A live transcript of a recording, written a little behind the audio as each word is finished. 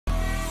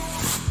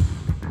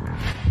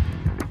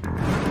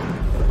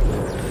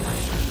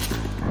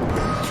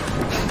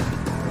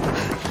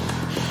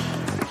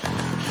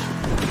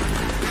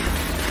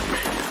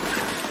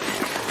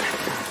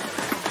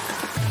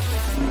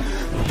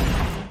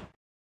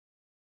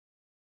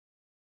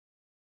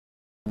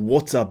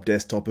What's up,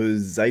 desktopers?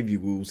 Xavier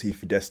Wills here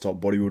for Desktop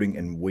Bodybuilding,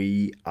 and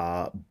we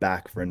are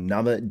back for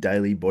another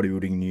daily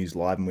bodybuilding news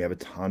live. And we have a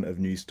ton of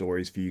news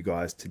stories for you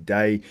guys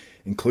today,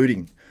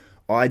 including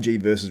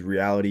IG versus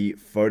reality,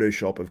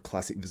 Photoshop of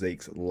Classic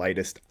Physique's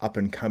latest up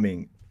and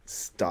coming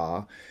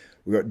star.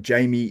 We've got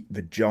Jamie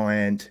the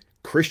Giant,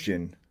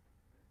 Christian,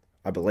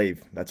 I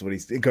believe that's what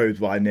he goes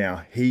by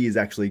now. He is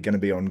actually going to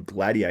be on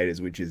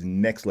Gladiators, which is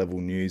next level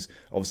news.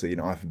 Obviously, an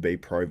I4B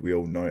pro we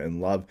all know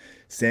and love.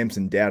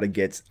 Samson Dowder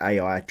gets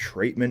AI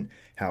treatment,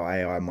 how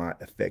AI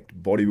might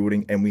affect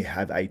bodybuilding. And we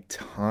have a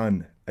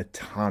ton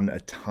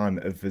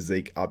of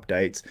physique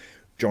updates.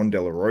 John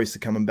De La Rosa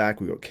coming back.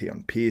 We've got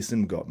Keon Pearson.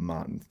 We've got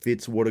Martin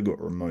Fitzwater. We've got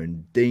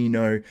Ramon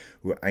Dino.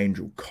 We've got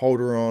Angel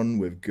Calderon.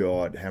 We've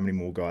got, how many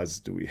more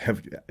guys do we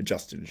have?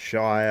 Justin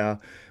Shire.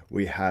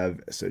 We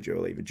have Sergio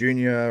Oliva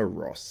Jr.,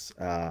 Ross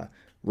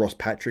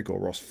Patrick or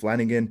Ross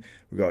Flanagan.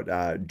 We've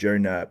got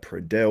Jonah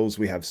Pradels.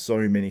 We have so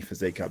many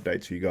physique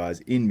updates for you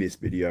guys in this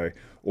video.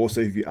 Also,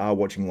 if you are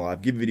watching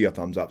live, give the video a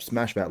thumbs up,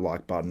 smash that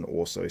like button,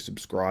 also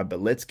subscribe.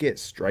 But let's get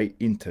straight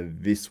into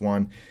this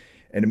one.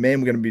 And the man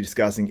we're going to be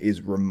discussing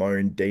is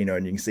Ramon Dino,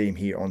 and you can see him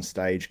here on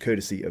stage,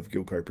 courtesy of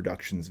Gilco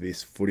Productions,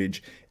 this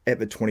footage at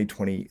the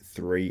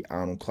 2023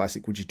 Arnold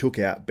Classic, which he took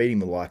out, beating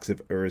the likes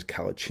of Urs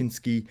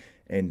Kalaczynski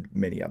and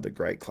many other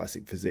great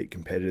classic physique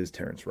competitors,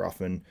 Terence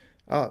Ruffin.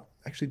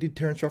 Actually, did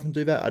Terence Ruffin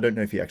do that? I don't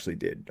know if he actually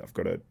did. I've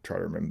got to try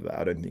to remember that.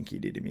 I don't think he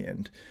did in the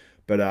end.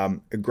 But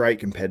a great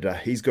competitor.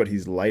 He's got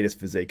his latest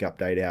physique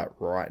update out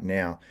right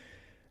now.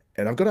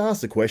 And I've got to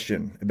ask the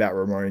question about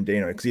Ramon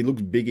Dino, because he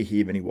looks bigger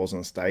here than he was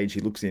on stage. He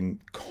looks in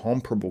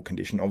comparable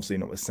condition, obviously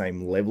not the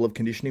same level of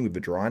conditioning with the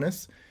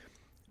dryness.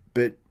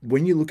 But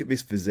when you look at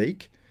this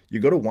physique,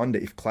 you've got to wonder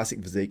if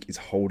classic physique is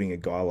holding a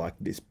guy like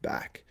this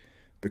back,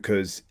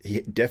 because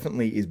he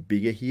definitely is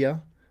bigger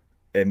here.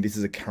 And this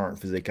is a current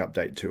physique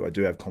update too. I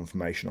do have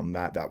confirmation on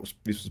that.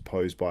 This was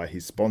posed by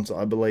his sponsor,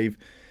 I believe.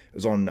 It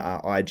was on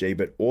IG,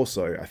 but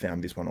also I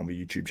found this one on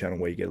the YouTube channel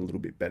where you get a little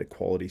bit better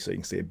quality, so you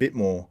can see a bit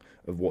more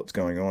of what's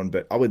going on.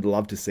 But I would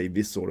love to see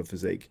this sort of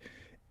physique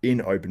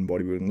in open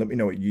bodybuilding. Let me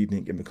know what you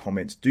think in the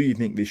comments. Do you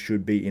think this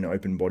should be in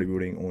open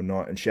bodybuilding or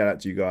not? And shout out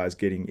to you guys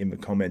getting in the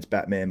comments.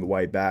 Batman the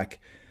way back.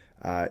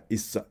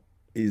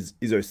 Is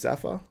Izzo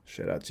Safa,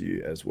 shout out to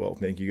you as well.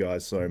 Thank you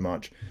guys so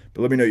much.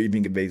 But let me know what you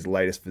think of these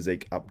latest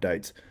physique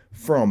updates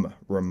from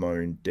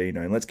Ramon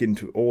Dino. And let's get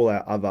into all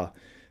our other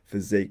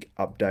physique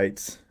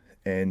updates.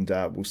 And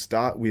we'll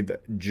start with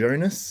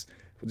Jonas,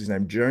 what's his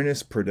name?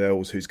 Jonas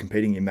Pradels, who's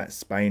competing in that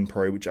Spain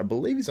Pro, which I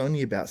believe is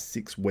only about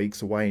 6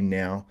 weeks away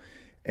now.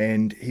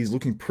 And he's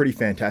looking pretty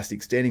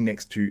fantastic, standing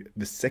next to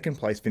the second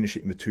place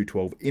finisher in the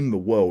 212 in the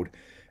world,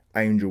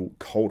 Angel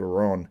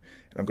Calderon.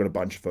 And I've got a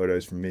bunch of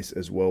photos from this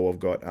as well. I've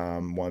got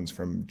ones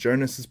from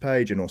Jonas's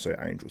page and also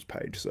Angel's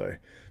page. So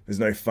there's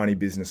no funny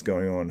business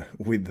going on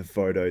with the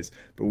photos.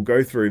 But we'll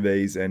go through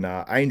these. And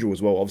Angel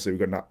as well, obviously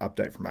we've got an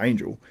update from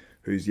Angel,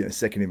 who's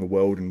second in the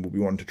world and will be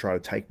wanting to try to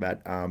take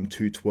that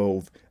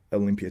 212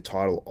 Olympia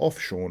title off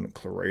Sean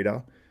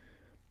Clarita.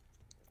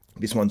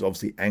 This one's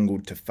obviously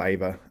angled to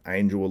favor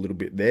Angel a little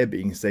bit there, but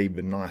you can see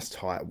the nice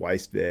tight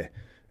waist there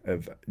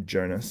of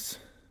Jonas.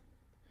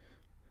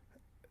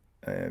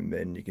 And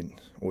then you can,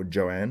 or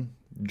Joan.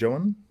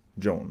 I'm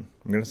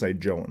going to say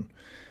Joan.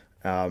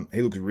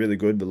 He looks really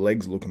good. The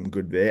legs looking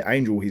good there.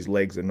 Angel, his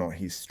legs are not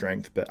his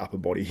strength, but upper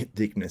body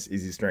thickness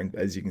is his strength,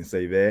 as you can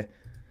see there.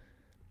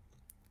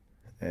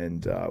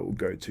 And we'll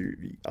go to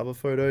the other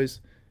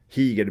photos.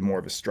 Here you get more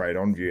of a straight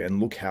on view, and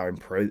look how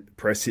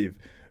impressive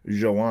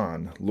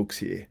Joan looks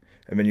here.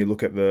 And then you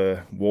look at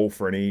the wall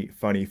for any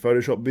funny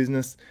Photoshop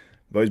business.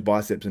 Those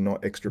biceps are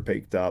not extra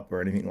peaked up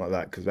or anything like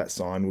that, because that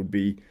sign would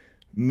be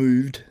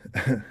moved,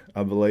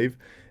 I believe.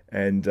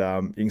 And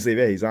you can see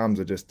there his arms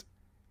are just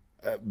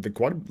they're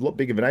quite a lot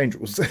bigger than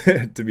Angel's,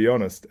 to be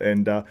honest.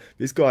 And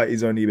this guy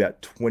is only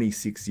about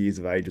 26 years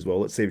of age as well.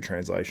 Let's see the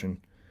translation.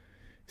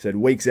 He said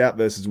weeks out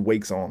versus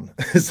weeks on.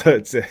 So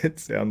it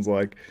sounds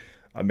like,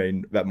 I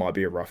mean, that might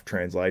be a rough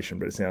translation,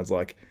 but it sounds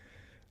like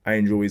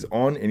Angel is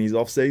on in his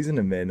off season,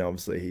 and then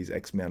obviously he's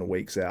X amount of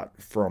weeks out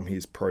from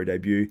his pro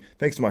debut.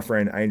 Thanks to my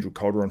friend Angel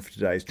Calderon for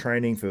today's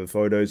training, for the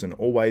photos, and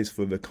always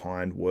for the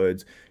kind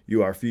words.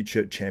 You are a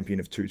future champion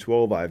of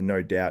 212, I have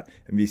no doubt,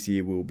 and this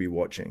year we'll be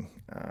watching.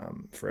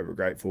 Forever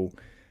grateful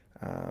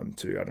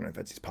to, I don't know if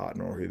that's his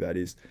partner or who that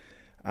is.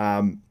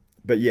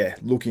 But yeah,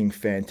 looking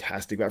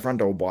fantastic. That front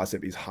double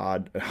bicep is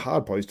a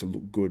hard pose to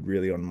look good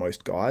really on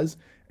most guys,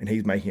 and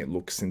he's making it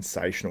look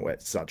sensational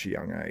at such a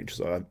young age.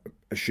 So I'm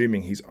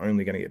assuming he's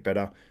only going to get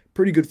better.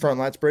 Pretty good front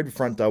lat spread.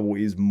 Front double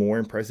is more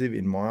impressive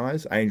in my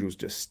eyes. Angel's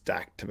just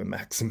stacked to the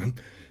maximum.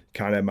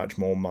 Can't have much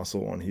more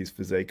muscle on his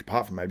physique,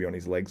 apart from maybe on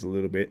his legs a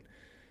little bit.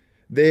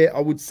 There, I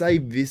would say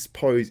this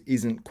pose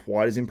isn't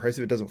quite as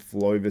impressive. It doesn't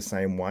flow the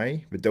same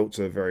way. The delts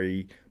are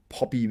very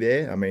poppy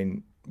there. I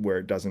mean, where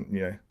it doesn't,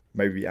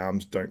 maybe the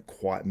arms don't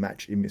quite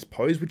match in this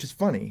pose, which is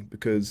funny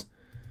because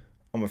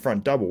on the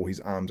front double, his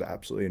arms are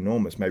absolutely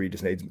enormous. Maybe he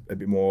just needs a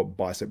bit more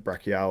bicep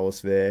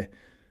brachialis there,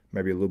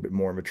 maybe a little bit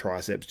more of a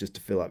triceps just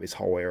to fill out this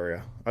whole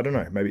area. I don't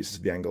know. Maybe it's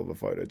just the angle of the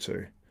photo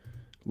too.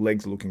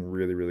 Legs are looking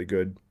really, really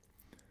good.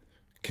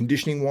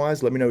 Conditioning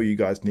wise, let me know what you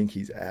guys think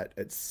he's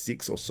at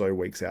 6 or so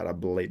weeks out. I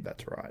believe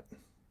that's right.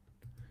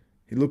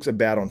 He looks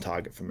about on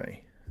target for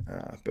me,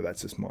 but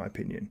that's just my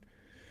opinion.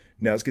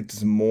 Now let's get to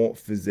some more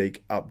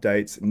physique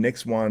updates.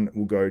 Next one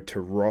will go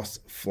to Ross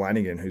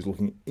Flanagan, who's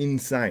looking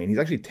insane. He's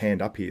actually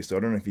tanned up here, so I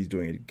don't know if he's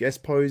doing a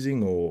guest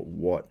posing or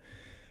what,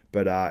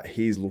 but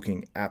he's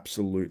looking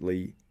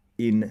absolutely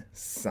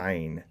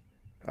insane,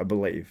 I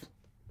believe.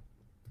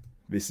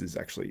 This is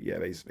actually, yeah,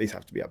 these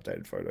have to be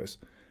updated photos.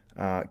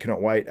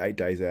 Cannot wait, 8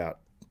 days out.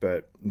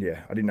 But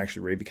yeah, I didn't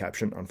actually read the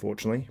caption,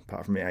 unfortunately,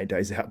 apart from the 8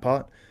 days out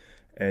part.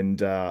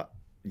 And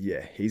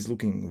yeah, he's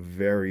looking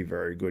very,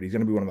 very good. He's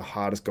going to be one of the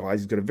hardest guys.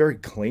 He's got a very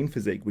clean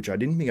physique, which I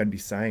didn't think I'd be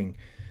saying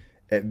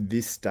at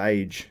this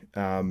stage,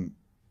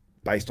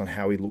 based on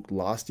how he looked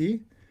last year.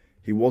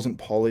 He wasn't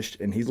polished,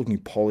 and he's looking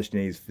polished in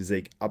his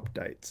physique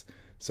updates.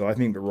 So I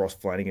think that Ross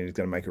Flanagan is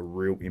going to make a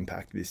real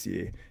impact this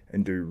year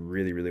and do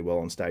really, really well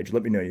on stage.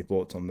 Let me know your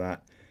thoughts on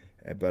that.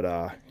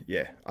 But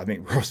yeah, I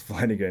think Ross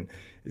Flanagan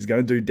is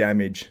going to do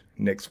damage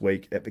next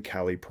week at the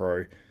Cali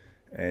Pro.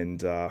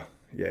 And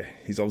yeah,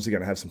 he's obviously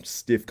going to have some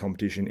stiff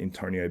competition in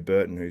Tonio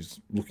Burton, who's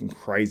looking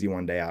crazy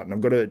one day out. And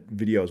I've got a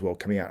video as well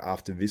coming out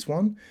after this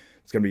one.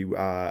 It's going to be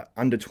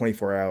under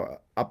 24-hour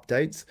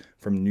updates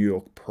from New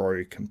York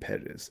Pro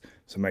competitors.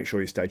 So make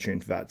sure you stay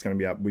tuned for that. It's going to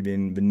be up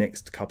within the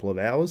next couple of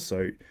hours.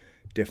 So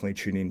definitely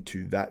tune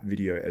into that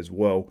video as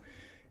well.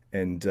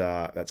 And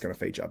that's going to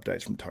feature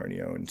updates from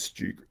Tonio and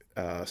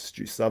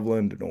Stu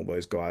Sutherland and all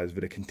those guys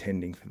that are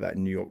contending for that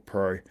New York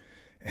Pro.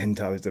 And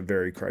it's a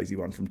very crazy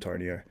one from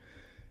Tonio.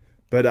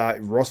 But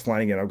Ross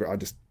Flanagan, I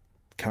just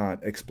can't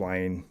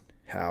explain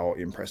how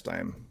impressed I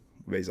am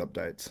with these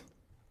updates.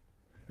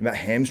 And that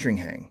hamstring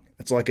hang,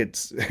 it's like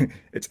it's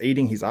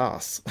eating his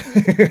ass.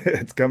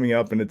 It's coming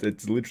up, and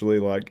it's literally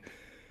like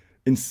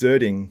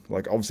inserting,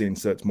 like obviously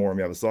inserts more on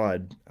the other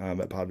side,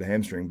 that part of the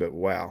hamstring. But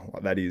wow,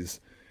 like that is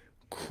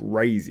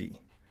crazy.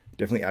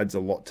 Definitely adds a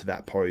lot to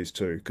that pose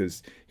too,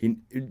 because he,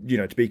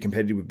 to be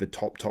competitive with the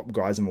top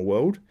guys in the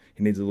world,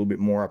 he needs a little bit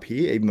more up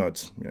here. Even though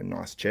it's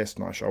nice chest,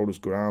 nice shoulders,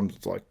 good arms,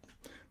 it's like,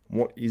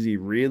 what is he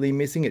really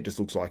missing? It just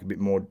looks like a bit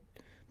more.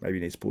 Maybe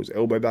he needs to pull his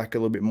elbow back a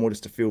little bit more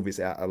just to feel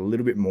this out a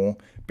little bit more.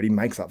 But he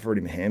makes up for it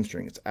in the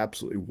hamstring. It's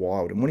absolutely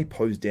wild. And when he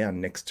posed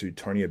down next to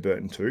Tonio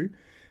Burton too,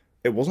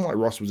 it wasn't like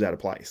Ross was out of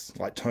place.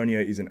 Like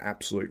Tonio is an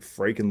absolute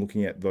freak, and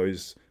looking at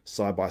those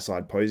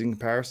side-by-side posing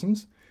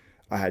comparisons,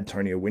 I had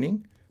Tonio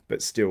winning,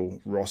 but still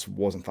Ross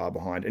wasn't far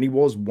behind. And he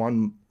was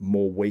one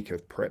more week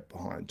of prep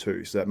behind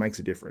too. So that makes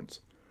a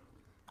difference.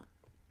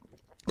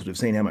 Because we've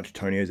seen how much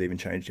Tonio's even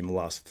changed in the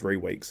last 3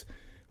 weeks,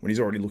 when he's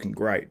already looking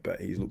great,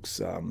 but he looks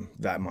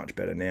that much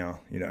better now,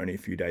 only a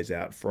few days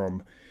out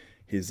from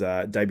his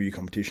debut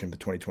competition for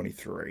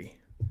 2023.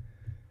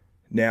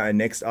 Now, our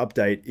next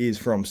update is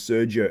from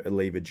Sergio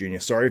Oliva Jr.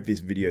 Sorry if this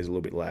video is a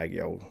little bit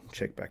laggy. I'll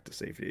check back to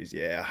see if it is.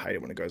 Yeah, I hate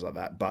it when it goes like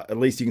that, but at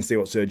least you can see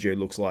what Sergio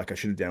looks like. I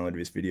should have downloaded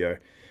this video.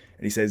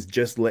 And he says,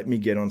 just let me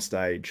get on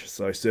stage.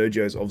 So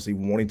Sergio's obviously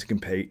wanting to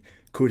compete.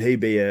 Could he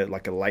be a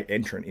late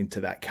entrant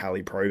into that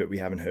Cali Pro that we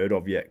haven't heard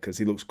of yet? Because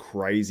he looks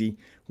crazy.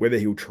 Whether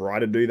he'll try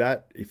to do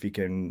that, if he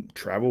can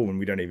travel, and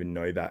we don't even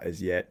know that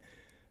as yet,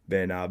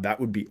 then that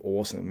would be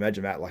awesome.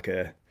 Imagine that, like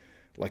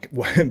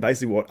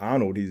basically what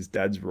Arnold, his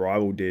dad's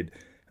rival, did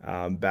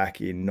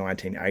back in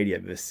 1980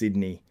 at the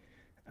Sydney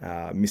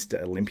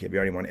Mr. Olympia, the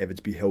only one ever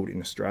to be held in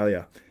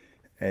Australia.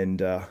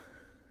 And it'd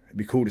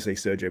be cool to see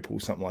Sergio pull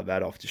something like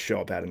that off, to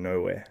show up out of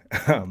nowhere.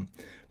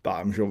 But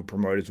I'm sure the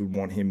promoters would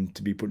want him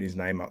to be putting his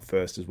name up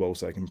first as well,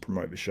 so they can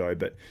promote the show.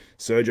 But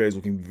Sergio is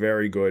looking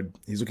very good.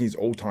 He's looking his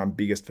all-time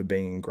biggest for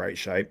being in great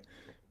shape.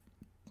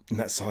 And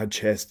that side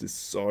chest is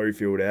so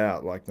filled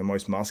out, like the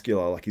most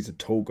muscular. Like, he's a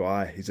tall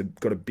guy. He's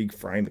got a big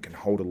frame that can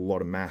hold a lot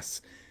of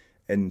mass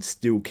and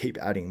still keep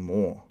adding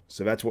more.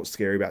 So that's what's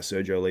scary about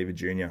Sergio Oliva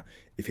Jr.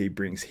 if he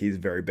brings his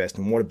very best.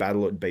 And what a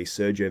battle it would be,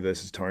 Sergio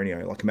versus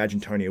Tonio. Like,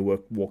 imagine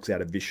Tonio walks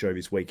out of this show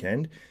this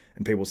weekend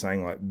and people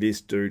saying, like, this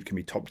dude can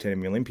be top 10 in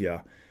the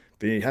Olympia.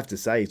 But you'd have to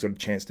say he's got a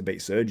chance to beat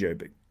Sergio.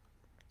 But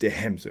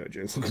damn,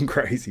 Sergio's looking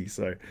crazy.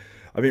 So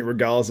I think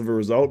regardless of the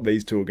result,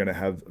 these two are going to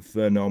have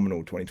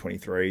phenomenal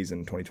 2023s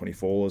and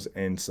 2024s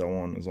and so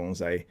on, as long as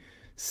they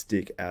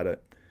stick at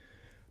it.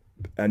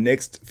 Our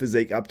next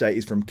physique update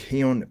is from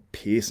Keon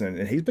Pearson,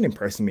 and he's been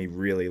impressing me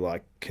really,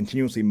 like,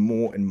 continuously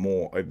more and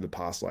more over the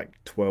past,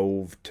 like,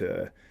 12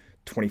 to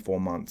 24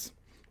 months.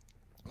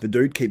 The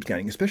dude keeps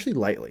gaining, especially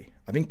lately.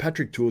 I think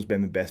Patrick Tour's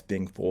been the best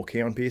thing for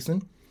Keon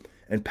Pearson,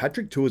 and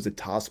Patrick Tour's a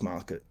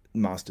taskmaster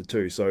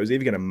too, so it's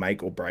either going to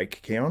make or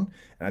break Keon,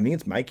 and I think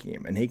it's making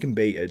him, and he can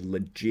be a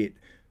legit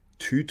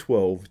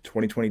 212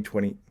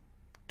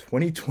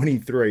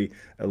 2023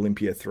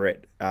 Olympia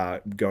threat,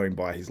 going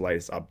by his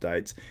latest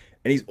updates.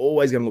 And he's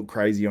always going to look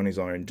crazy on his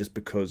own just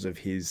because of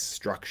his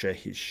structure,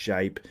 his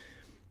shape,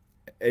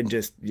 and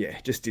just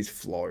his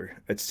flow.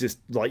 It's just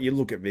like, you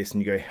look at this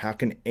and you go, how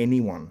can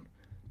anyone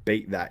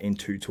beat that in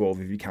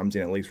 212 if he comes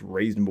in at least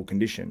reasonable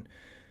condition?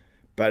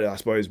 But I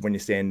suppose when you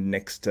stand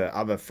next to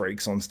other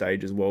freaks on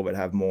stage as well that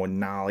have more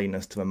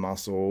gnarliness to the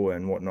muscle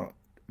and whatnot,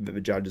 that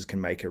the judges can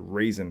make a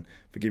reason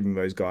for giving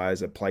those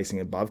guys a placing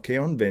above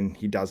Keon, then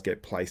he does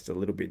get placed a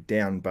little bit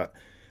down. But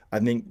I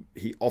think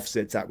he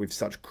offsets that with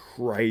such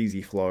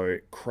crazy flow,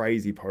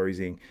 crazy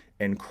posing,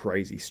 and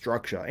crazy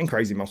structure, and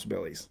crazy muscle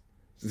bellies.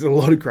 There's a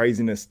lot of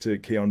craziness to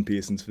Keon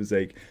Pearson's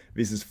physique.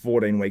 This is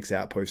 14 weeks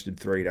out, posted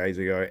 3 days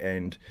ago,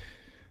 and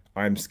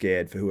I'm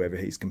scared for whoever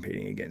he's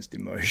competing against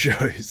in those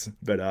shows.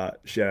 But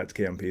shout out to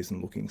Keon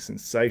Pearson, looking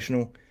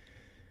sensational.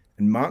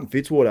 And Martin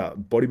Fitzwater,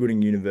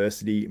 Bodybuilding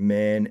University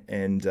man,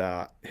 and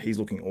he's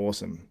looking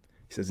awesome.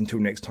 He says, until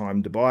next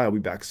time, Dubai, I'll be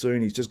back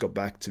soon. He's just got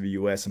back to the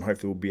US, and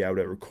hopefully we'll be able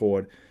to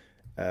record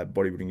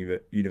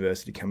Bodybuilding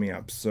University coming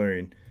up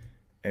soon.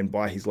 And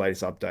by his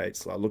latest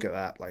updates, like, look at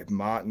that. Like,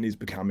 Martin is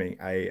becoming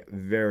a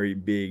very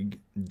big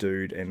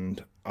dude,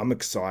 and I'm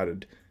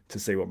excited to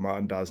see what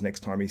Martin does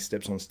next time he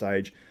steps on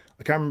stage.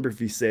 I can't remember if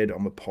he said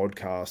on the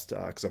podcast,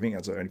 because I think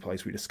that's the only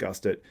place we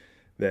discussed it,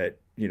 that,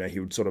 you know, he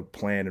would sort of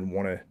plan and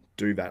want to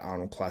do that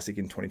Arnold Classic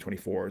in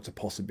 2024. It's a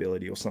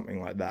possibility or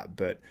something like that.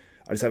 But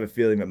I just have a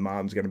feeling that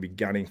Martin's going to be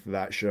gunning for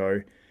that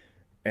show.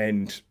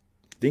 And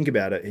think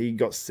about it. He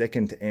got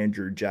second to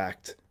Andrew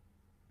Jacked.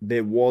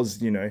 There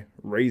was, you know,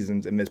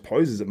 reasons, and there's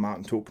poses that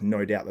Martin took,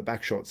 no doubt. The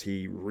back shots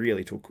he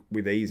really took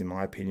with ease, in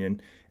my opinion.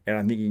 And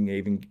I think you can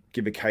even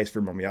give a case for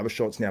him on the other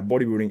shots. Now,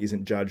 bodybuilding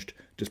isn't judged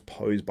just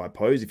pose by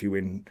pose. If you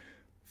win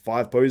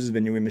 5 poses,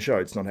 then you win the show.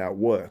 It's not how it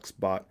works.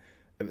 But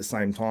at the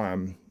same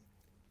time,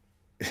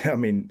 I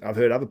mean, I've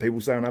heard other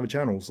people say on other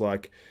channels,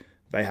 like,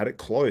 they had it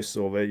close,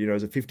 or they, you know, it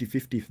was a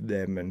 50-50 for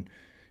them. And,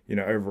 you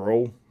know,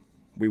 overall,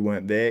 we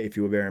weren't there. If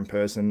you were there in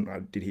person, I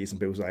did hear some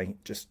people saying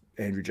just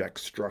Andrew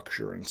Jack's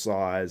structure and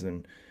size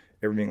and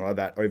everything like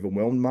that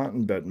overwhelmed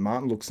Martin. But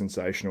Martin looks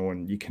sensational,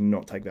 and you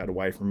cannot take that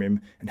away from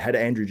him. And had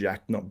Andrew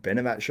Jack not been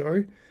at that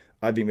show,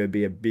 I think there'd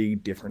be a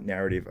big different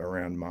narrative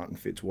around Martin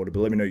Fitzwater. But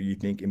let me know what you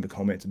think in the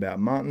comments about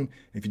Martin.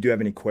 If you do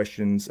have any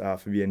questions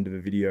for the end of the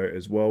video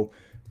as well,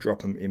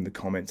 drop them in the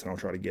comments, and I'll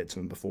try to get to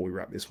them before we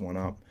wrap this one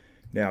up.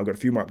 Now, I've got a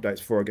few more updates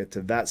before I get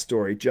to that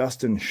story.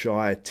 Justin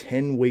Shire,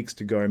 10 weeks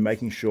to go,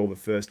 making sure the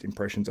first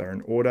impressions are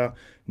in order.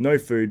 No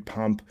food,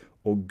 pump,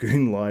 or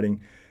goon lighting.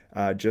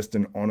 Just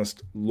an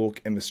honest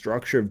look. And the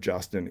structure of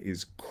Justin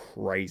is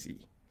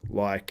crazy.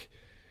 Like,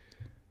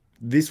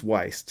 this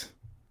waist,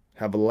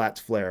 how the lats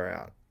flare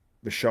out.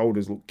 The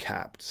shoulders look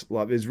capped.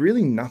 Like, there's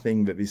really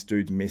nothing that this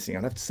dude's missing.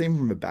 I'd have to see him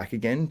from the back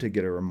again to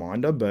get a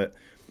reminder, but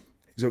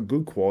he's got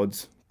good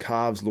quads.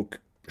 Calves look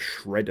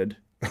shredded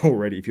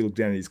already. If you look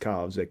down at his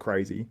calves, they're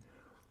crazy.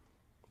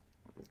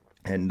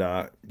 And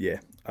yeah,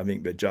 I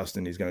think that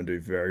Justin is going to do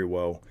very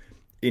well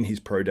in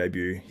his pro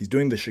debut. He's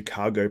doing the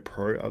Chicago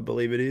Pro, I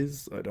believe it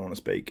is. I don't want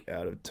to speak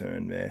out of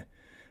turn there.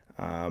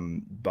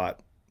 But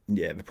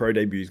yeah, the pro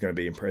debut is going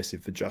to be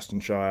impressive for Justin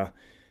Shire.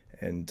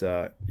 And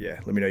yeah,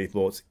 let me know your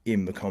thoughts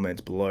in the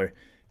comments below.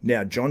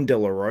 Now, John De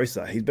La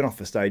Rosa, he's been off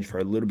the stage for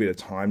a little bit of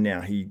time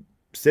now. He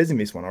says in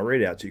this one, I'll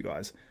read it out to you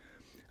guys.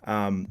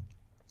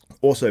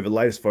 Also, the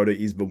latest photo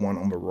is the one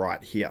on the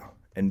right here,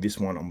 and this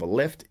one on the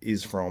left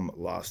is from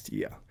last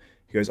year.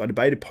 He goes, I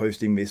debated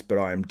posting this, but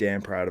I am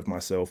damn proud of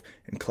myself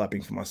and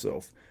clapping for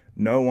myself.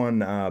 No one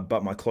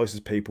but my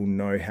closest people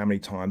know how many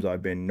times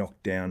I've been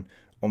knocked down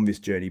on this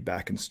journey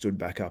back and stood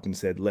back up and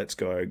said, let's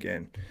go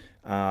again.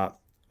 On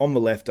the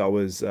left, I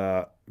was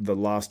the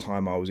last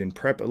time I was in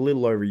prep a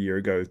little over a year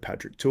ago with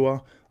Patrick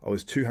Tour. I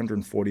was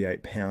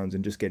 248 pounds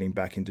and just getting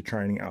back into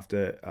training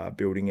after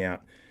building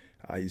out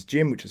his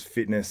gym, which is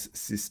Fitness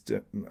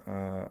Systems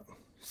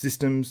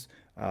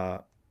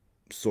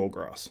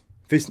Sawgrass.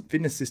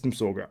 Fitness System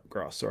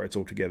Sawgrass. Sorry, it's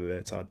all together there.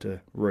 It's hard to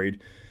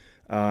read.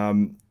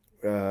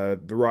 The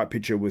right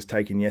picture was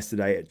taken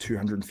yesterday at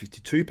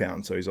 252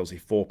 pounds, so he's obviously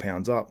 4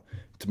 pounds up.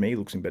 To me, he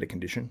looks in better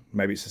condition.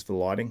 Maybe it's just the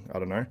lighting. I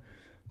don't know.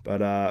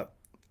 But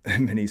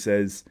and then he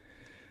says,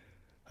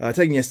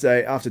 taken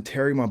yesterday after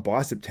tearing my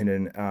bicep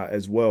tendon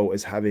as well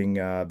as having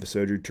the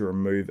surgery to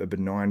remove a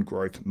benign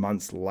growth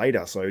months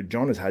later. So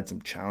John has had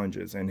some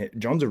challenges, and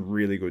John's a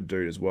really good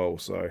dude as well.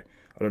 So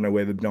I don't know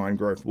where the benign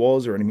growth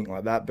was or anything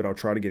like that, but I'll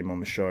try to get him on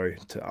the show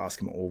to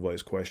ask him all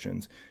those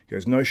questions. He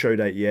goes, no show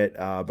date yet,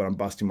 but I'm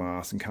busting my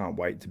ass and can't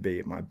wait to be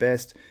at my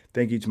best.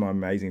 Thank you to my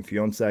amazing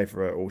fiance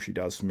for all she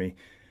does for me,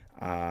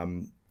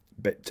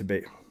 but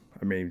to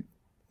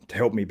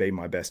help me be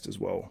my best as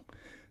well.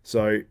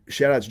 So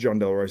shout out to John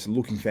De La Rosa,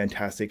 looking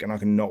fantastic, and I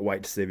cannot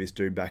wait to see this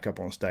dude back up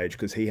on stage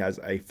because he has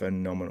a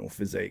phenomenal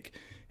physique.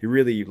 He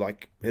really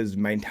has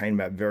maintained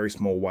that very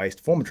small waist.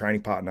 Former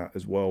training partner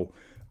as well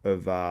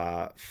of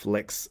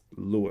Flex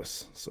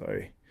Lewis. So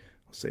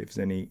I'll see if there's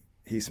any.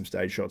 Here's some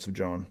stage shots of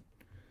John.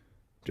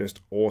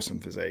 Just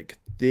awesome physique,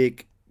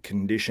 thick,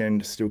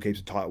 conditioned, still keeps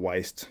a tight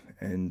waist,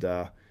 and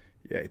yeah,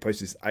 he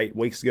posted this 8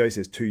 weeks ago. He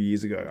says 2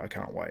 years ago. I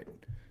can't wait.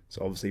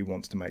 So obviously he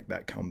wants to make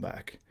that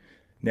comeback.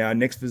 Now,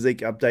 next physique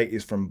update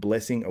is from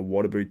Blessing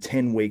Awadaboo,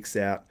 10 weeks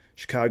out.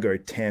 Chicago,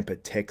 Tampa,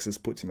 Texas,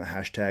 puts in the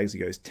hashtags. He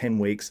goes 10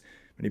 weeks,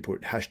 and he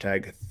put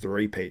hashtag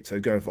 3-peat. So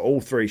he's going for all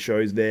 3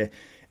 shows there,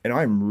 and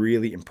I'm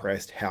really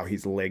impressed how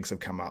his legs have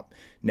come up.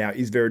 Now,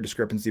 is there a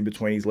discrepancy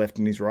between his left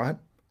and his right?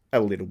 A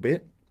little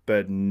bit,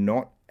 but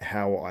not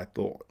how I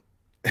thought.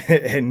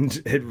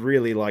 And it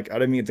really, like, I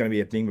don't think it's going to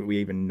be a thing that we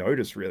even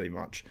notice really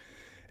much.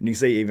 And you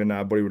see even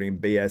bodybuilding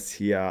BS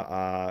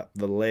here,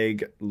 the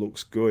leg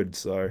looks good.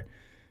 So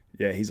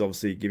yeah, he's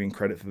obviously giving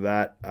credit for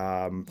that.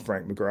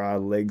 Frank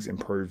McGrath, legs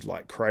improved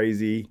like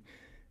crazy.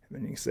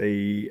 And then you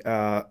see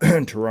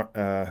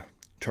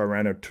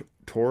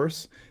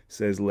Tyrannosaurus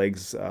says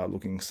legs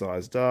looking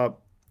sized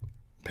up.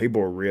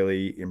 People are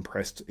really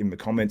impressed in the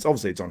comments.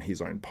 Obviously, it's on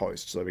his own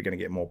post, so we're going to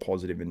get more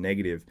positive and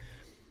negative.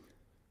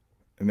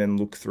 And then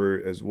look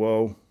through as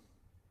well.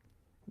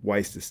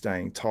 Waist is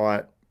staying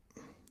tight.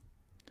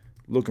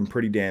 Looking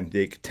pretty damn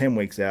thick. 10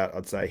 weeks out,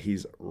 I'd say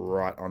he's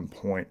right on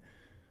point.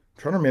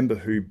 I'm trying to remember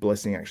who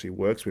Blessing actually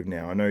works with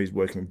now. I know he's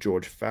working with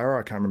George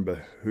Farah. I can't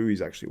remember who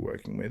he's actually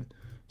working with.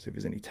 See if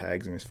there's any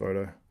tags in this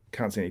photo.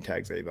 Can't see any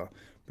tags either.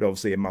 But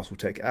obviously a muscle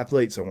tech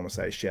athlete, so I want to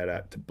say a shout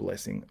out to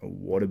Blessing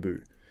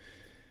Waterboot.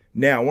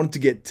 Now, I wanted to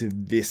get to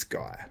this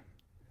guy.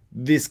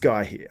 This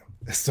guy here.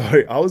 So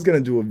I was going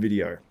to do a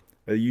video,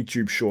 a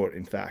YouTube short,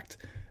 in fact,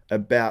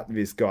 about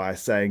this guy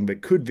saying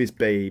that could this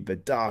be the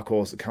dark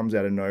horse that comes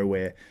out of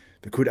nowhere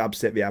that could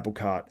upset the apple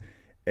cart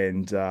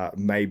and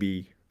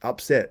maybe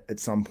upset at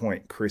some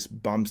point Chris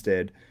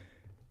Bumstead.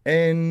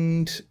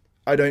 And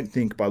I don't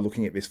think by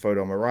looking at this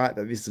photo on the right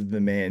that this is the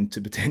man to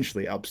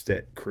potentially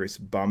upset Chris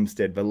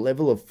Bumstead. The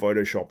level of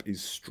Photoshop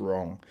is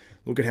strong.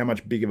 Look at how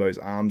much bigger those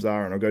arms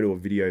are, and I'll go to a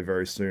video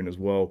very soon as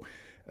well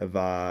of,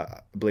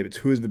 I believe it's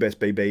Who's the Best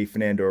BB,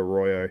 Fernando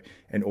Arroyo,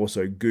 and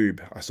also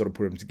Goob. I sort of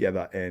put them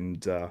together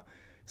and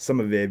some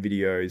of their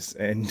videos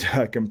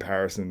and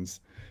comparisons.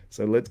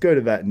 So let's go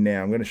to that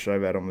now. I'm going to show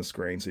that on the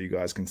screen so you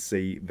guys can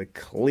see the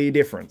clear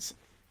difference.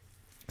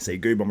 See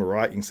Goob on the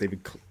right, you can see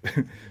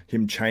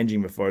him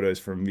changing the photos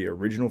from the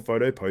original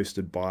photo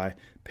posted by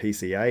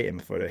PCA and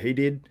the photo he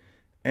did,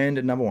 and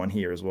another one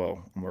here as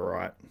well on the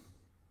right.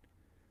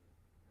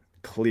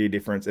 Clear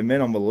difference. And then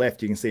on the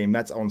left, you can see him,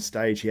 that's on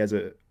stage. He has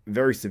a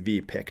very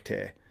severe pec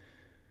tear.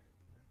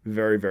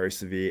 Very, very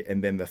severe.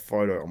 And then the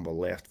photo on the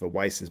left, the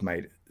waist is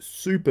made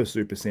super,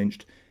 super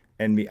cinched,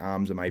 and the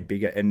arms are made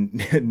bigger.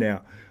 And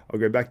now I'll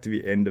go back to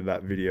the end of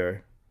that video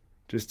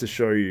just to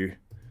show you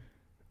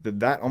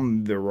that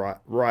on the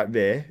right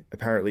there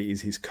apparently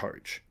is his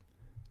coach,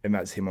 and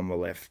that's him on the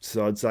left.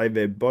 So I'd say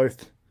they're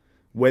both,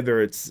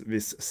 whether it's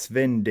this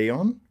Sven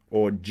Dion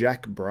or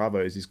Jack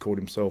Bravo, as he's called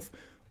himself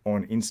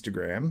on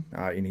Instagram,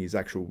 in his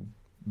actual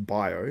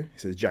bio, he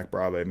says Jack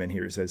Bravo, and then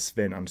here it says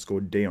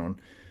Sven_Dion.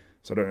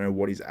 So I don't know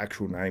what his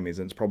actual name is,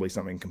 and it's probably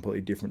something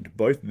completely different to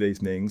both of these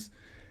things.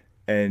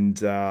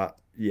 And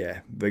yeah,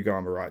 the guy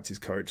on the right's his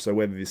coach. So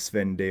whether this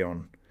Sven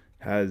Dion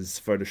has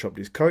photoshopped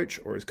his coach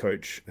or his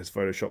coach has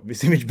photoshopped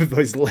this image with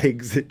those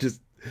legs,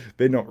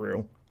 they're not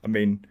real. I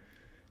mean,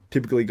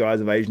 typically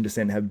guys of Asian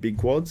descent have big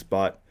quads,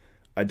 but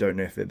I don't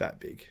know if they're that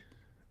big,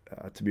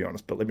 to be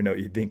honest. But let me know what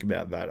you think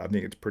about that. I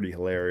think it's pretty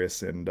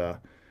hilarious, and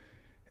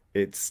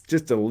it's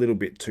just a little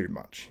bit too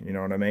much. You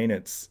know what I mean?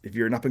 It's, if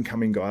you're an up and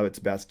coming guy that's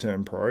about to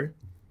turn pro,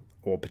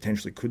 or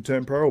potentially could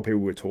turn pro, or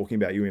people were talking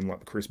about you in like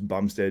the Chris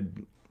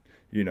Bumstead,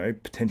 you know,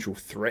 potential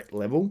threat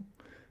level,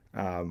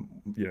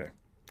 you know,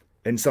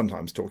 and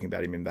sometimes talking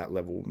about him in that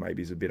level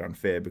maybe is a bit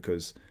unfair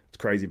because it's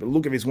crazy. But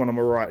look at this one on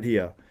the right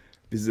here.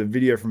 This is a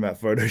video from that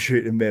photo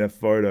shoot and then a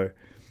photo.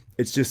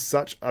 It's just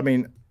such, I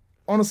mean,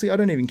 honestly, I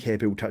don't even care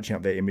people touching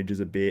up their images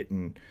a bit,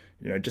 and,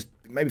 you know, just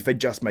maybe if they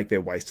just make their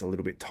waist a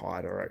little bit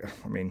tighter.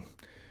 I mean,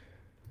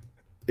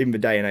 even the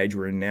day and age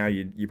we're in now,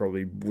 you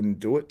probably wouldn't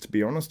do it, to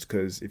be honest,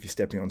 because if you're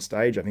stepping on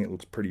stage, I think it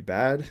looks pretty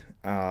bad.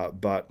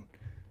 But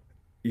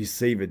you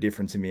see the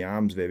difference in the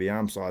arms there. The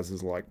arm size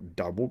is like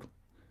doubled,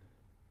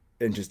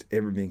 and just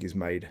everything is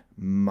made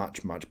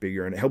much, much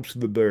bigger, and it helps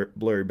with the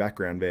blurry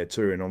background there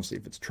too. And obviously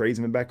if it's trees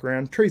in the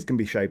background, trees can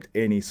be shaped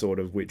any sort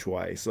of which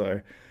way. So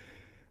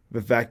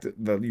the fact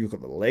that you look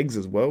at the legs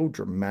as well,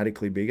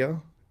 dramatically bigger,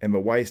 and the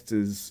waist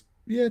is,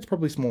 yeah, it's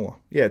probably smaller.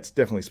 Yeah, it's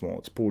definitely small.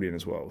 It's pulled in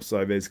as well.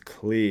 So there's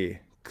clear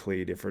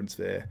difference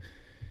there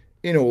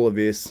in all of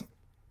this.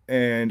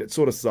 And it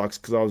sort of sucks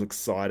because I was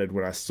excited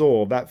when I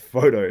saw that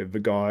photo of the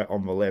guy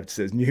on the left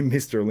says new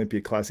Mr.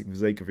 Olympia Classic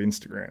Physique of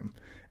Instagram.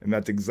 And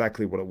that's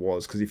exactly what it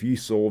was. Because if you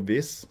saw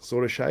this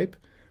sort of shape,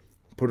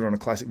 put it on a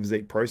Classic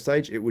Physique Pro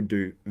stage, it would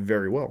do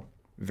very well.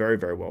 Very,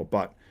 very well.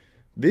 But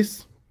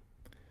this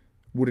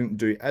wouldn't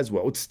do as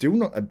well. It's still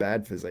not a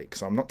bad physique.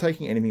 So I'm not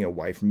taking anything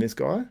away from this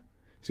guy.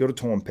 He's got a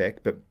torn pec.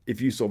 But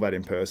if you saw that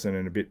in person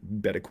and a bit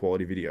better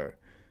quality video,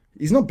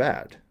 he's not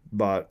bad.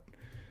 But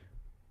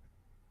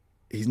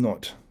he's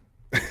not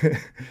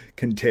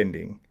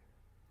contending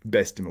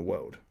best in the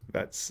world.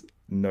 That's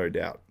no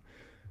doubt.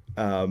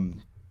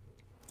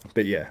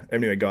 But yeah,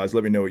 anyway, guys,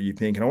 let me know what you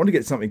think. And I want to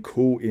get something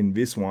cool in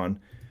this one,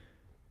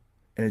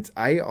 and it's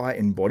AI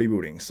in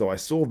bodybuilding. So I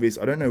saw this.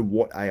 I don't know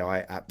what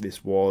AI app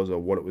this was or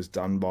what it was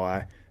done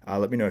by.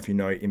 Let me know if you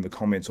know in the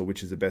comments, or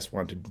which is the best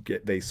one to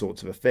get these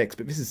sorts of effects.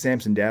 But this is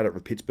Samson Dowd at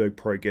the Pittsburgh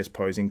Pro guest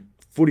posing,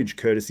 footage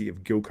courtesy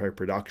of Gilco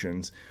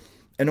Productions.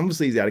 And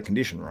obviously he's out of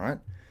condition, right?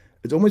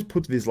 It almost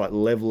puts this like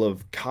level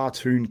of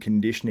cartoon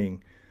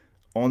conditioning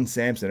on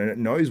Samson, and it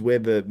knows where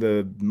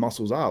the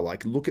muscles are.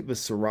 Like look at the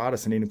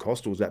serratus and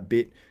intercostals, that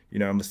bit,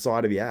 on the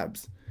side of the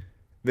abs.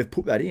 They've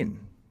put that in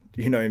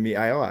the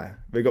AI.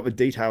 They've got the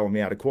detail on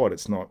the outer quad.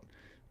 It's not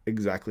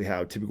exactly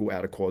how a typical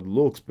outer quad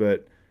looks,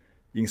 but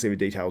you can see the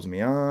details on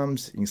the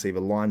arms. You can see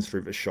the lines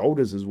through the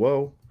shoulders as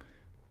well.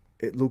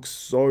 It looks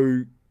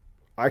so.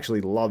 I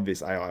actually love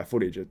this AI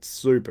footage. It's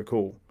super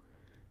cool.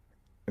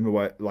 In the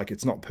way, like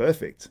it's not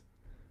perfect,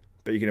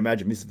 but you can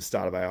imagine this is the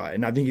start of AI.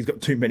 And I think he's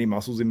got too many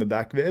muscles in the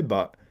back there,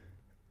 but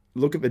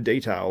look at the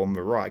detail on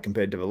the right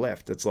compared to the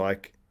left. It's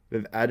like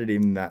they've added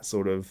in that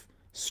sort of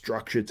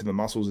structure to the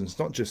muscles, and it's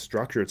not just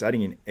structure, it's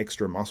adding in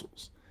extra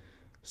muscles.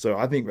 So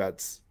I think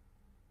that's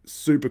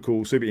super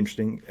cool, super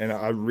interesting, and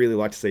I really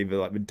like to see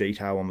the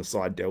detail on the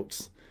side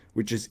delts,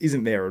 which just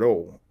isn't there at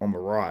all on the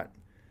right,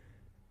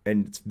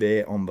 and it's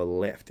there on the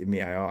left in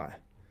the AI.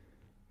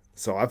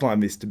 So I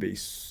find this to be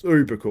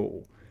super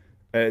cool.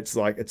 It's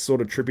like it's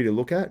sort of trippy to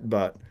look at,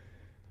 but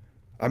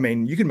I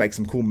mean, you can make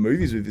some cool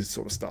movies with this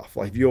sort of stuff.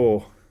 Like if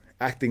you're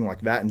acting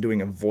like that and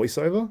doing a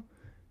voiceover,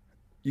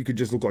 you could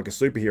just look like a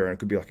superhero and it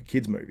could be like a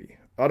kids movie.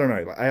 I don't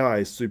know. Like AI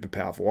is super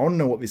powerful. I want to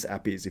know what this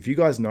app is. If you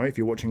guys know, if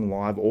you're watching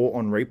live or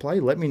on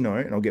replay, let me know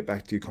and I'll get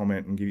back to your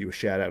comment and give you a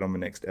shout out on the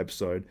next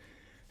episode.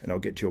 And I'll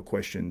get to your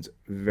questions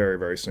very,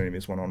 very soon in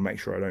this one. I'll make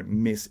sure I don't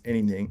miss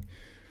anything.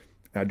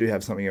 I do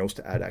have something else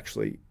to add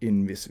actually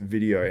in this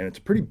video, and it's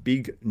a pretty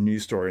big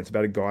news story. It's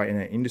about a guy in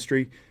our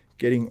industry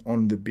getting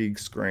on the big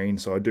screen.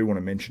 So I do want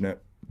to mention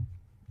it.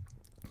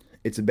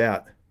 It's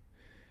about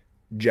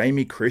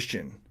Jamie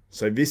Christian.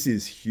 So this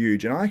is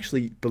huge, and I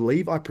actually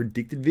believe I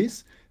predicted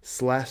this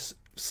slash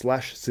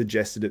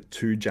suggested it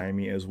to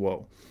Jamie as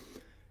well.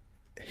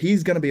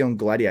 He's going to be on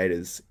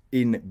Gladiators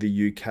in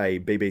the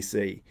UK,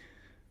 BBC,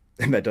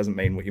 and that doesn't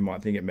mean what you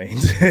might think it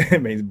means.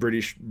 It means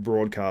British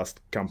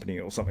Broadcast Company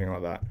or something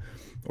like that,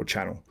 or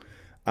channel.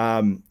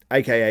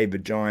 AKA The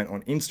Giant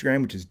on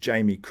Instagram, which is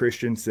Jamie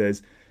Christian,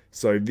 says,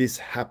 so this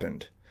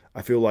happened.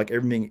 I feel like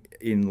everything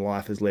in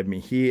life has led me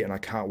here, and I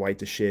can't wait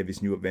to share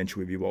this new adventure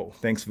with you all.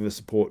 Thanks for the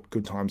support.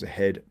 Good times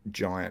ahead,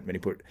 Giant. Then he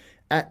put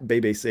at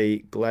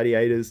BBC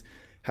Gladiators,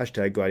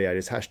 hashtag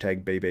Gladiators,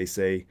 hashtag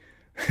BBC.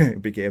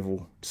 Be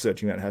careful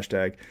searching that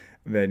hashtag.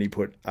 And then he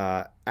put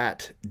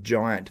at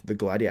Giant the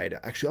Gladiator.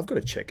 Actually, I've got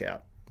to check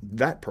out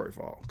that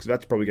profile because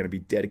that's probably going to be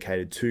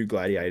dedicated to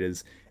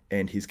Gladiators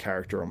and his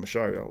character on the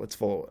show. Oh, let's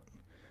follow it.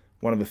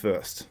 One of the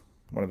first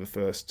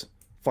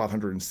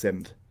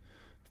 507th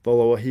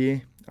follower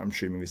here. I'm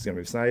assuming this is going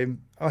to be the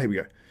same. Oh, here we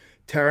go.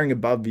 Towering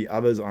above the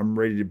others, I'm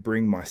ready to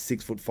bring my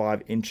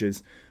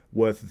 6'5"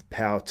 worth of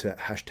power to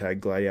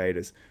hashtag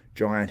Gladiators.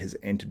 Giant has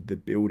entered the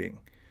building.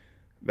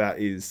 That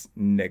is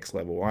next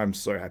level. I'm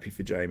so happy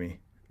for Jamie.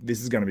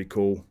 This is going to be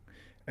cool.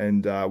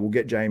 And we'll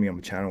get Jamie on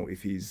the channel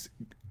if he's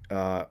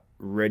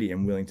ready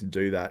and willing to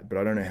do that. But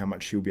I don't know how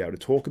much he'll be able to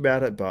talk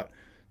about it. But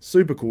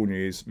super cool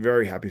news.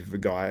 Very happy for the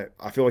guy.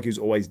 I feel like he was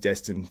always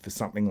destined for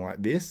something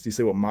like this. You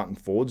see what Martin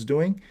Ford's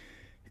doing?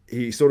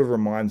 He sort of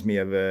reminds me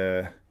of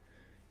a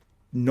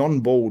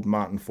non-bald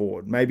Martin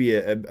Ford, maybe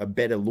a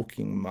better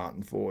looking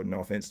Martin Ford.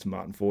 No offense to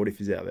Martin Ford if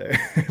he's out there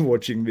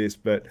watching this,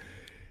 but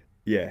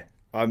yeah,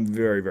 I'm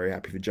very, very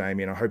happy for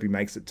Jamie, and I hope he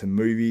makes it to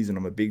movies and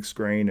on a big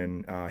screen,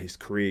 and his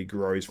career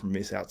grows from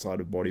this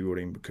outside of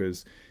bodybuilding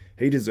because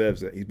he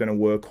deserves it. He's been a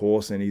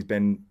workhorse, and he's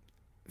been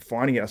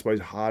finding it, I suppose,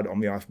 hard on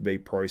the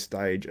IFBB Pro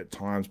stage at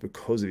times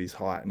because of his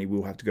height, and he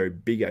will have to go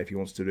bigger if he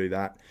wants to do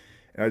that.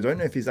 And I don't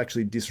know if this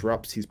actually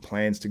disrupts his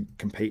plans to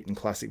compete in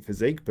classic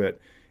physique, but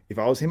if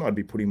I was him, I'd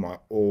be putting my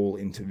all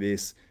into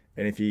this.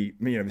 And if he,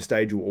 the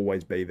stage will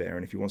always be there.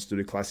 And if he wants to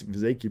do classic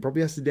physique, he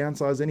probably has to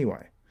downsize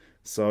anyway.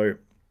 So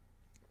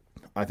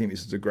I think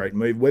this is a great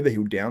move. Whether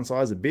he'll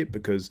downsize a bit,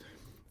 because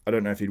I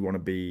don't know if he'd want to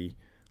be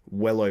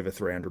well over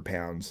 300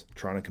 pounds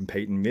trying to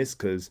compete in this,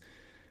 because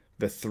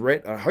the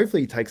threat,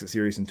 hopefully he takes it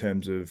serious in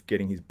terms of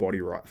getting his body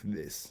right for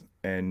this.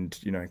 And,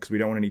 because we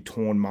don't want any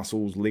torn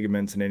muscles,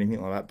 ligaments, and anything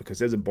like that,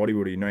 because as a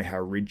bodybuilder, you know how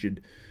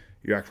rigid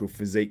your actual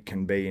physique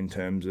can be in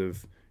terms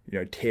of,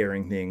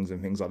 tearing things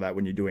and things like that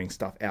when you're doing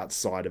stuff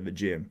outside of the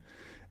gym.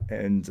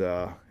 And,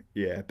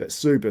 yeah, but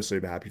super,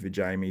 super happy for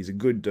Jamie. He's a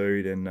good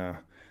dude, and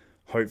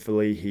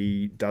hopefully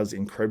he does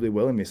incredibly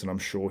well in this, and I'm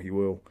sure he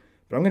will.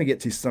 But I'm going to get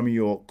to some of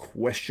your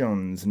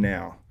questions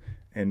now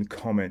and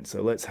comments.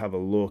 So let's have a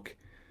look.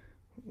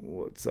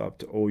 What's up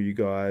to all you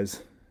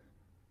guys?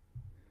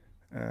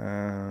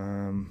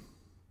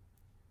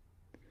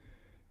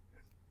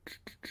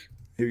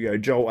 Here we go.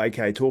 Joel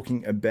AK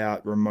talking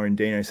about Ramon.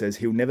 Dino says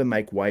he'll never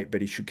make weight,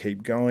 but he should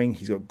keep going.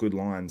 He's got good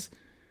lines.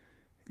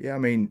 Yeah, I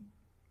mean,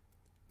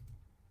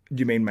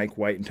 do you mean make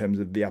weight in terms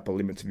of the upper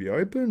limits of the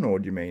open, or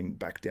do you mean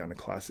back down to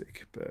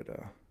classic? But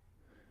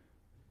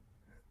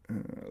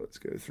let's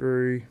go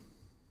through.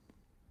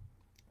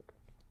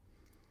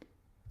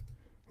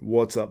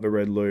 What's up, the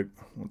Red Loop?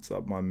 What's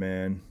up, my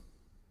man?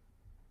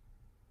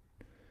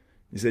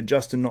 You said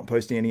Justin not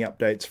posting any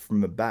updates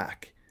from the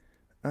back.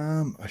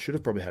 I should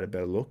have probably had a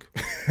better look.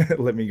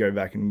 Let me go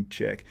back and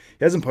check.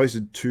 He hasn't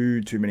posted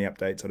too many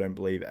updates, I don't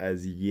believe,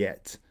 as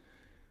yet.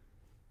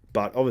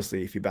 But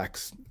obviously, if your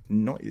back's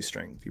not your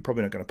strength, you're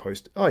probably not going to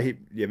post. Oh,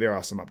 yeah, there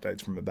are some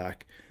updates from the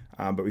back,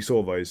 but we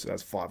saw those.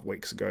 That's 5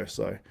 weeks ago.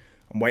 So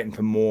I'm waiting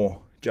for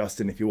more.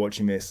 Justin, if you're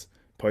watching this,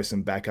 post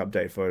some back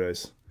update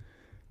photos,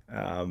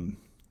 and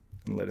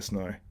let us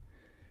know.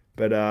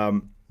 But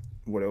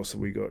what else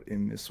have we got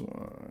in this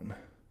one?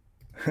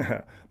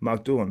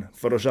 Mark Doolan,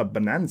 Photoshop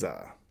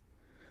Bonanza,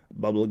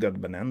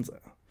 Bubblegum Bonanza.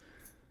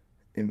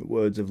 In the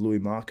words of Louis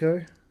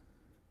Marco.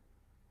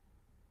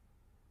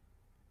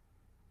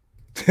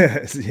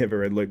 You ever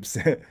read loops?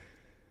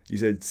 You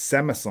said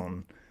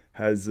Samsung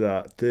has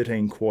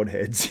 13 quad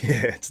heads.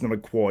 Yeah, it's not a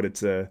quad,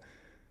 it's a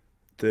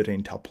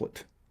 13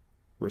 tuplet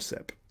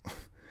recep.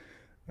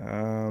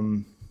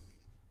 Elon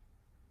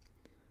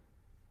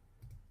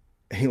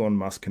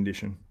Musk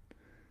condition.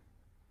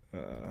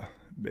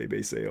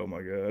 BBC, oh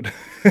my God.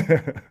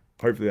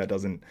 Hopefully that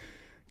doesn't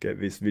get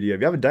this video.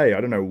 The other day,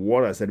 I don't know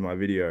what I said in my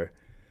video.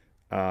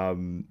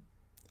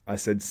 I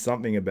said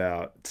something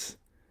about,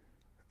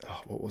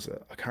 oh, what was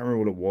it? I can't remember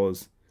what it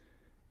was.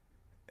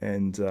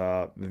 And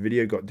the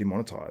video got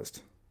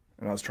demonetized.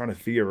 And I was trying to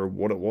figure out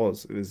what it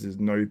was. There's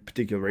no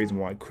particular reason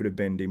why it could have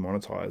been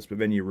demonetized. But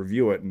then you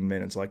review it, and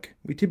then it's like,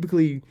 we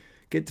typically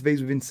get to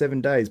these within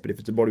 7 days. But if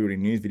it's a bodybuilding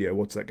news video,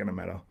 what's that going to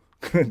matter?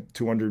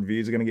 200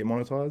 views are going to get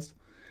monetized.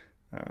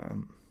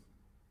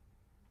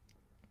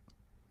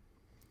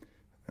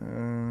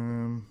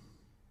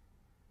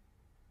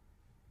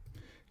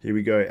 Here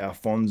we go.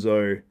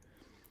 Alfonso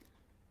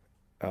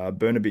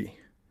Burnaby.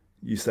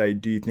 You say,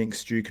 do you think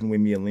Stu can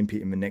win the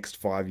Olympia in the next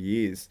 5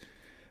 years?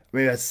 I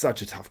mean, that's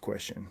such a tough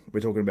question.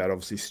 We're talking about,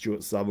 obviously,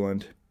 Stuart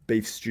Sutherland,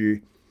 Beef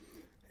Stew.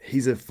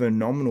 He's a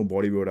phenomenal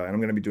bodybuilder, and I'm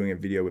going to be doing a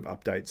video with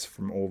updates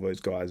from all those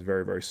guys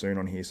very, very soon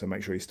on here, so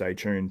make sure you stay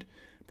tuned.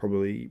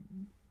 Probably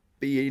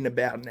be in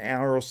about an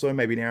hour or so,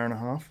 maybe an hour and a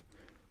half.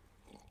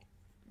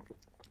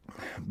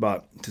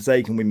 But to say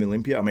he can win the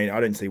Olympia, I mean, I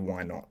don't see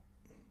why not.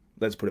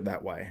 Let's put it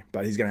that way.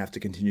 But he's going to have to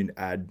continue to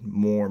add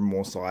more and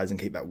more size and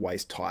keep that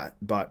waist tight.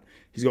 But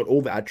he's got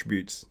all the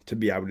attributes to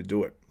be able to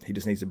do it. He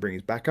just needs to bring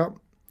his back up.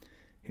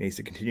 He needs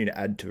to continue to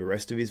add to the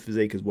rest of his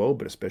physique as well,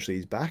 but especially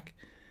his back.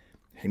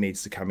 He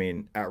needs to come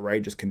in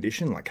outrageous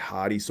condition, like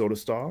Hardy sort of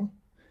style.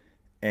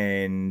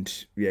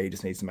 And yeah, he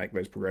just needs to make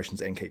those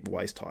progressions and keep the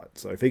waist tight.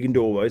 So if he can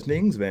do all those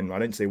things, then I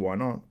don't see why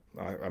not.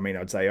 I mean,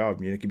 I'd say, oh,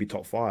 you could be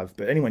top 5.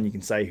 But anyone you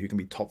can say who can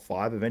be top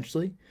 5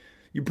 eventually,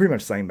 you're pretty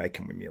much saying they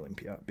can win the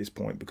Olympia at this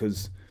point,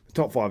 because the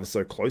top 5 is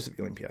so close at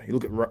the Olympia. You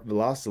look at the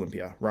last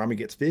Olympia, Ramo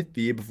gets 5th.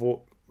 The year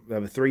before,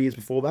 over 3 years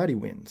before that, he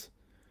wins.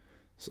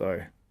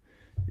 So,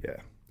 yeah.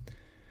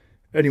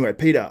 Anyway,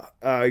 Peter,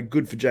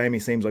 good for Jamie.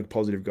 Seems like a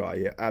positive guy.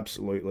 Yeah,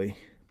 absolutely.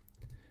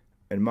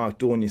 And Mark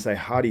Doolan, you say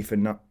Hardy for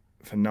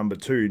number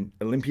 2.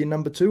 Olympia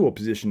number 2 or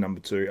position number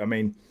 2? I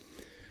mean,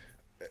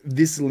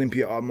 this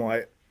Olympia, I'm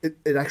like,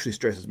 it actually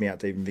stresses me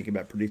out to even think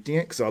about predicting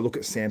it, because I look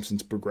at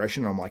Samson's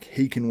progression, and I'm like,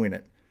 he can win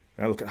it.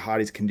 And I look at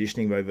Hardy's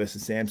conditioning though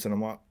versus Samson,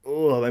 I'm like,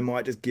 oh, they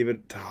might just give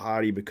it to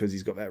Hardy because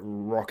he's got that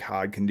rock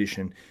hard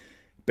condition,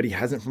 but he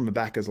hasn't from the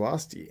back as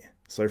last year.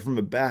 So from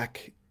the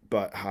back,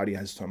 but Hardy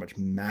has so much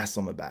mass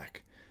on the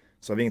back.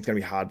 So I think it's going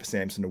to be hard for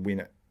Samson to win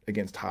it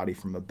against Hardy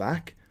from the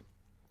back.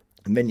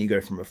 And then you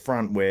go from the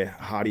front, where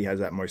Hardy has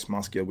that most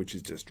muscular, which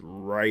is just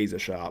razor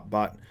sharp.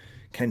 But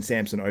can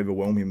Samson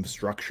overwhelm him with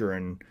structure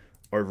and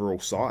overall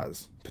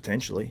size?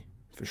 Potentially,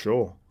 for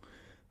sure.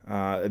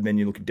 And then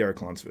you look at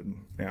Derek Lunsford.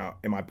 Now,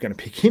 am I going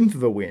to pick him for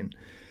the win?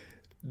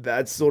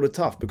 That's sort of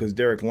tough, because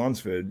Derek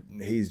Lunsford,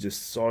 he's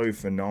just so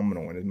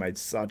phenomenal and has made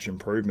such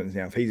improvements.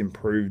 Now, if he's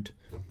improved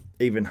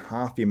even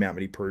half the amount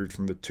that he proved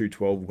from the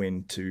 212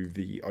 win to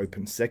the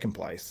Open 2nd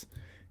place,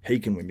 he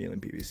can win the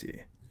Olympia this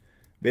year.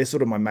 They're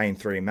sort of my main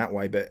 3 in that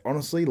way. But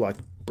honestly, like,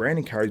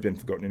 Brandon Curry's been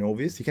forgotten in all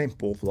this. He came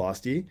 4th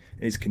last year,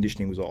 and his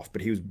conditioning was off,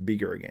 but he was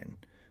bigger again.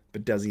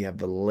 But does he have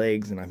the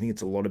legs? And I think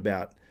it's a lot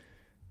about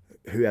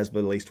who has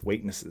the least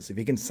weaknesses. If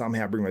he can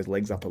somehow bring those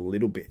legs up a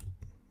little bit,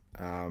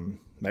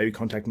 maybe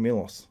contact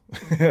Milos.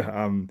 But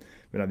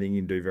I think he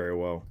can do very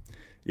well.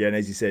 Yeah, and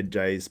as you said,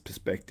 Jay's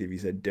perspective, he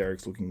said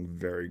Derek's looking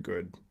very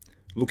good.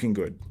 Looking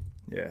good.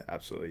 Yeah,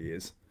 absolutely he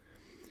is.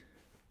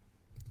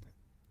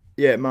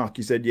 Yeah, Mark,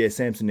 you said, yeah,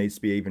 Samson needs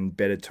to be even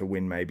better to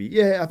win, maybe.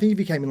 Yeah, I think if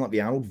he came in like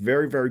the Arnold,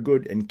 very, very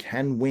good and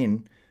can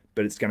win,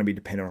 but it's going to be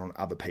dependent on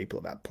other people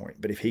at that point.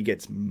 But if he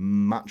gets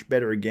much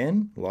better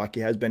again, like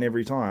he has been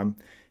every time,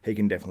 he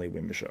can definitely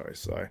win the show.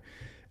 So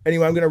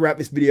anyway, I'm going to wrap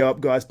this video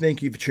up, guys.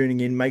 Thank you for tuning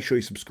in. Make sure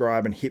you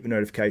subscribe and hit the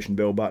notification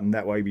bell button.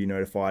 That way you'll be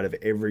notified of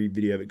every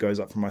video that goes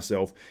up from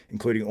myself,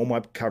 including all my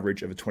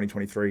coverage of the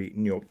 2023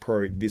 New York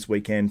Pro this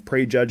weekend.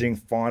 Pre-judging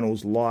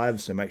finals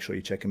live, so make sure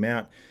you check them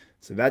out.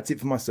 So that's it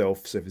for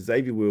myself. So for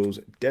Xavier Wills,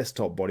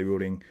 Desktop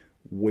Bodybuilding,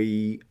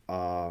 we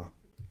are